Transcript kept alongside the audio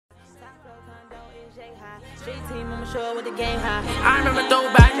I remember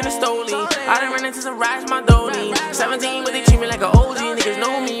throwback in the Stoli. I done ran into some rats, my Dolly. 17, but they treat me like an OG. Niggas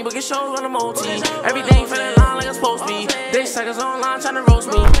know me, but get shows on the multi. Everything feeling line like I'm supposed to be. Bitch suckers online trying to roast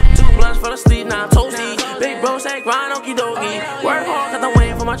me. 2 blunts for the sleep, now I'm toasty. Big bro say grind, okie dokie. Work hard cause I'm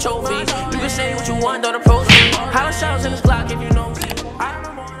waiting for my trophy. You can say what you want, don't approach me. Hollow shells in this Glock if you know me. I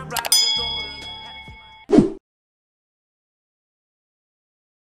remember on the block like a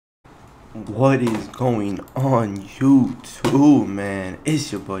What is going on YouTube, man?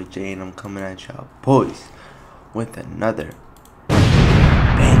 It's your boy Jay and I'm coming at y'all boys with another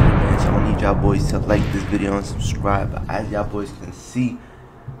banger, man. So I need y'all boys to like this video and subscribe. As y'all boys can see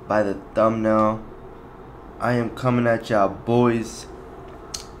by the thumbnail, I am coming at y'all boys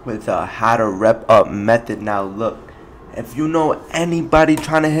with a how to rep up method. Now look, if you know anybody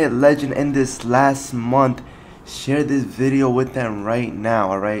trying to hit legend in this last month, share this video with them right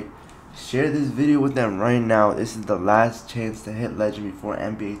now, alright? Share this video with them right now. This is the last chance to hit legend before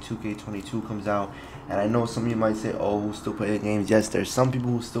NBA2K21 comes out. And I know some of you might say, oh, who still play the games? Yes, there's some people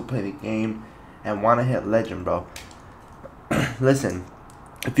who still play the game and want to hit legend, bro. Listen,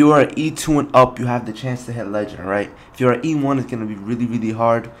 if you are an E2 and up, you have the chance to hit legend, alright? If you're an E1, it's going to be really, really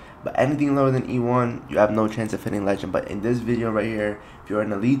hard. But anything lower than E1, you have no chance of hitting legend. But in this video right here, if you're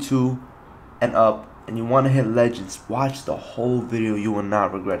an Elite 2 and up, and you want to hit legends, watch the whole video. You will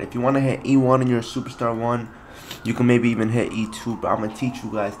not regret it. If you want to hit E1 and you're a superstar 1, you can maybe even hit E2, but I'm going to teach you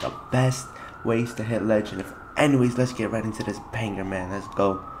guys the best ways to hit legend. Anyways, let's get right into this banger, man. Let's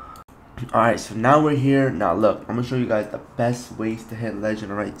go. Alright, so now we're here. Now look, I'm going to show you guys the best ways to hit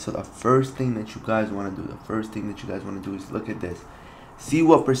legend. Alright, so the first thing that you guys want to do, is look at this. See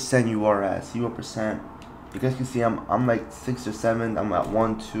what percent you are at. See what percent. You guys can see I'm like 6 or 7. I'm at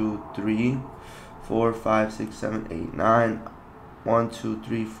 1, 2, 3, 4, 5, 6, 7, 8, 9. 1, 2,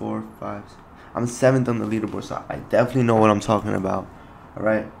 3, 4, 5. I'm 7th on the leaderboard, so I definitely know what I'm talking about.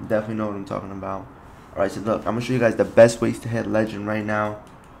 Alright, definitely know what I'm talking about. Alright, so look, I'm gonna show you guys the best ways to hit legend right now.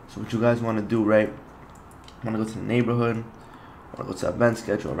 So what you guys want to do, right? I'm gonna go to the neighborhood. I'm gonna go to event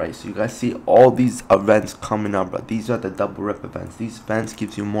schedule, right? So you guys see all these events coming up, but these are the double rep events. These events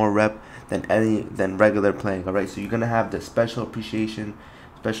gives you more rep than regular playing. Alright, so you're gonna have the special appreciation.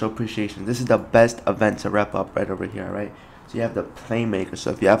 This is the best event to rep up right over here, right? So you have the playmaker. So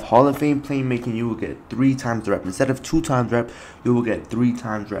if you have Hall of Fame playmaking, you will get 3 times the rep. Instead of 2 times rep, you will get 3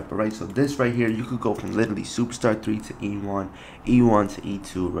 times rep, alright? So this right here, you could go from literally superstar 3 to E1, E1 to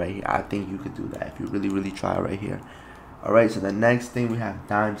E2 right here. I think you could do that if you really, really try right here. Alright, so the next thing we have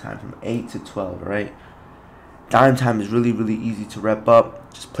dime time from 8 to 12, alright? Dime time is really, really easy to rep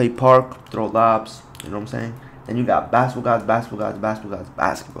up. Just play park, throw lobs, you know what I'm saying? Then you got basketball gods,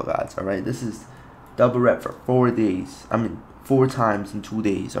 alright? This is double rep for 4 days. I mean, 4 times in 2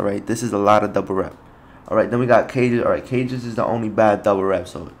 days, alright? This is a lot of double rep. Alright, then we got cages. Alright, cages is the only bad double rep,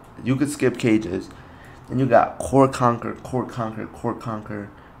 so you could skip cages. Then you got core conquer.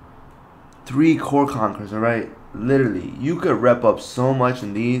 3 core conquers, alright? Literally, you could rep up so much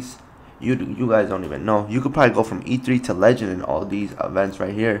in these. You guys don't even know. You could probably go from E3 to legend in all these events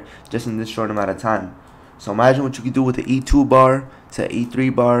right here, just in this short amount of time. So imagine what you could do with the E2 bar to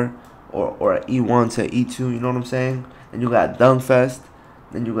E3 bar, or an E1 to E2, you know what I'm saying? Then you got Dunk Fest,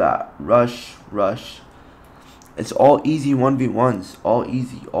 then you got Rush. It's all easy 1v1s, all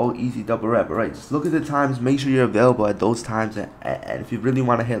easy double rep, alright? Just look at the times, make sure you're available at those times, and if you really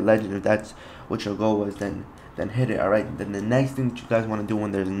want to hit legend, if that's what your goal was, then hit it, alright? Then the next thing that you guys want to do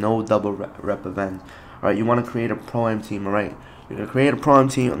when there's no double rep event, alright, you want to create a Pro-Am team, alright? You're going to create a Pro-Am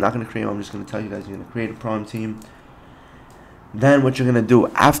team. I'm not going to create one. I'm just going to tell you guys you're going to create a Pro-Am team. Then what you're going to do,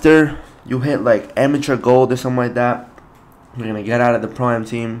 after you hit like amateur gold or something like that, you're going to get out of the Pro-Am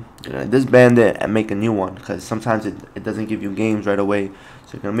team. You're going to disband it and make a new one, because sometimes it doesn't give you games right away.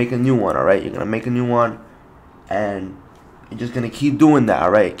 So you're going to make a new one, alright? You're going to make a new one, and you're just going to keep doing that,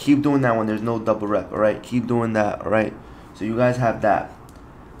 alright? Keep doing that when there's no double rep, alright? Keep doing that, alright? So you guys have that.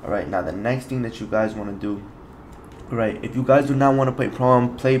 Alright, now the next thing that you guys want to do, right, if you guys do not want to play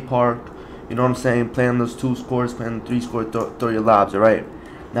prom, play park, you know what I'm saying, play on those 2 scores, play on the 3 scores, throw your lobs, alright?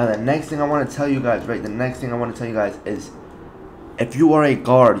 Now the next thing I want to tell you guys, right, is if you are a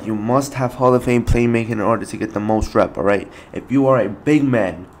guard, you must have Hall of Fame playmaking in order to get the most rep, alright? If you are a big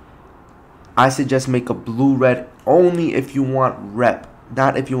man, I suggest make a blue-red only if you want rep,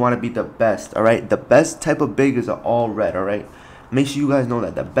 not if you want to be the best, alright? The best type of big is an all red, alright? Make sure you guys know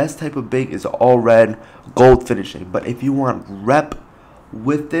that the best type of big is all red, gold finishing. But if you want rep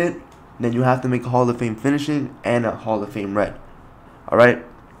with it, then you have to make a Hall of Fame finishing and a Hall of Fame red. Alright?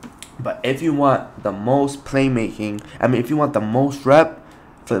 But if you want the most playmaking, if you want the most rep,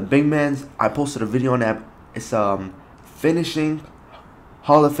 For the big mans, I posted a video on that. It's finishing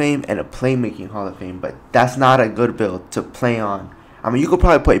Hall of Fame and a playmaking Hall of Fame, but that's not a good build to play on. I mean, you could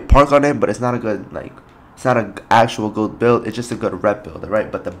probably play park on it, but it's not a good, like, it's not an actual good build. It's just a good rep build,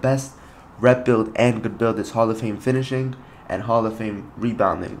 alright? But the best rep build and good build is Hall of Fame finishing and Hall of Fame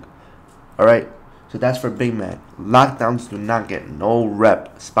rebounding, alright? So that's for big man. Lockdowns do not get no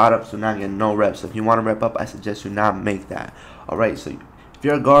rep. Spot ups do not get no rep. So if you want to rep up, I suggest you not make that, alright? So if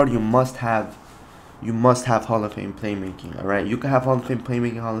you're a guard, you must have Hall of Fame playmaking, alright? You can have Hall of Fame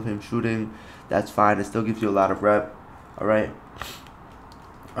playmaking, Hall of Fame shooting. That's fine. It still gives you a lot of rep, alright?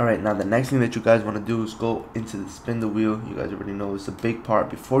 Alright, now the next thing that you guys want to do is go into the spin the wheel. You guys already know it's a big part.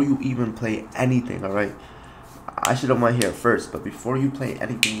 Before you even play anything, alright? I should have went here first, but before you play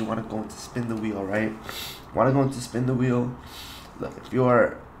anything, you want to go into spin the wheel, alright? You want to go into spin the wheel. Look, if you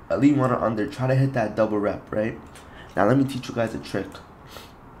are elite 1 or under, try to hit that double rep, right? Now let me teach you guys a trick.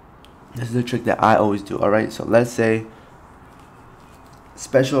 This is a trick that I always do, alright? So let's say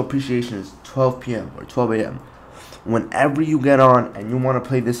special appreciation is 12 p.m. or 12 a.m. Whenever you get on and you want to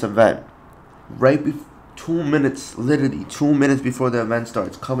play this event, right 2 minutes, literally 2 minutes before the event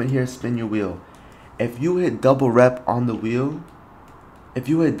starts, come in here, spin your wheel. If you hit double rep on the wheel, and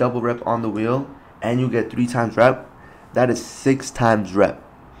you get 3 times rep, that is 6 times rep.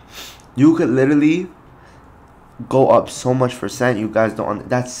 You could literally go up so much %. You guys don't.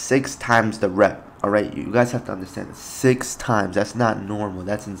 That's 6 times the rep. All right, you guys have to understand. 6 times. That's not normal.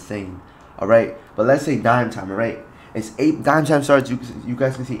 That's insane. All right, but let's say dime time. All right, it's 8. Dime time starts. You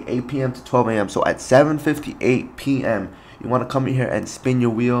guys can see 8 p.m. to 12 a.m. So at 7:58 p.m. you want to come in here and spin your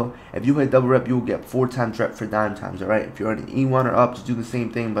wheel. If you hit double rep, you will get 4 times rep for dime times. All right, if you're an E1 or up, just do the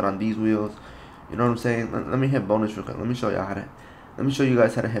same thing, but on these wheels. You know what I'm saying? Let me hit bonus real quick. Let me show y'all how to. Let me show you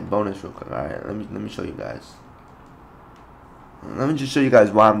guys how to hit bonus real quick. All right, let me show you guys. Let me just show you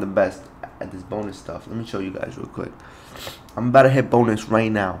guys why I'm the best at this bonus stuff. Let me show you guys real quick. I'm about to hit bonus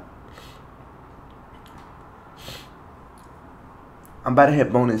right now. I'm about to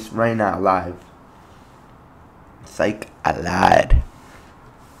hit bonus right now, live. Psych, I lied.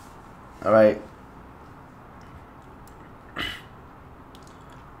 Alright.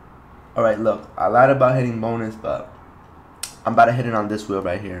 Alright, look. I lied about hitting bonus, but I'm about to hit it on this wheel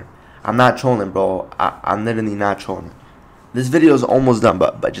right here. I'm not trolling, bro. I'm literally not trolling. This video is almost done,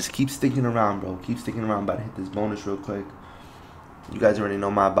 but just keep sticking around, bro. Keep sticking around. I'm about to hit this bonus real quick. You guys already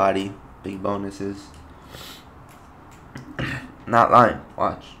know my body. Big bonuses. Not lying.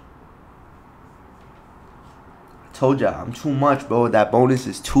 Watch. Told y'all, I'm too much, bro. That bonus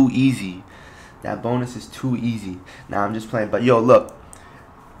is too easy. That bonus is too easy. Now I'm just playing. But yo, look.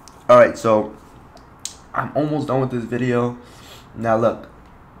 Alright, so I'm almost done with this video. Now look.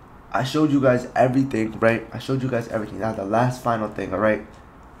 I showed you guys everything, right? I showed you guys everything. Now the last final thing, alright?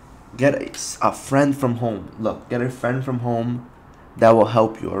 Get a friend from home. Look, get a friend from home that will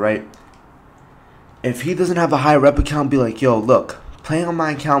help you, alright? If he doesn't have a high rep account, be like, yo, look, play on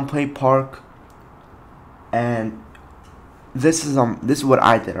my account, play park. And this is what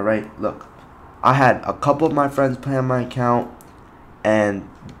I did, alright? Look, I had a couple of my friends play on my account, and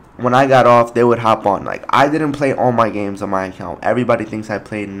when I got off, they would hop on. Like, I didn't play all my games on my account. Everybody thinks I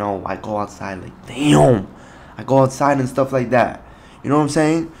played. No, I go outside. Like, damn, I go outside and stuff like that. You know what I'm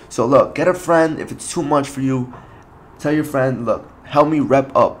saying? So look, get a friend. If it's too much for you, tell your friend, look, help me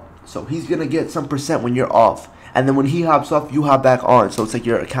rep up. So he's gonna get some % when you're off, and then when he hops off, you hop back on. So it's like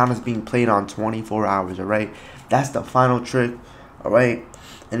your account is being played on 24 hours. All right, that's the final trick. All right.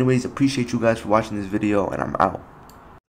 Anyways, appreciate you guys for watching this video, and I'm out.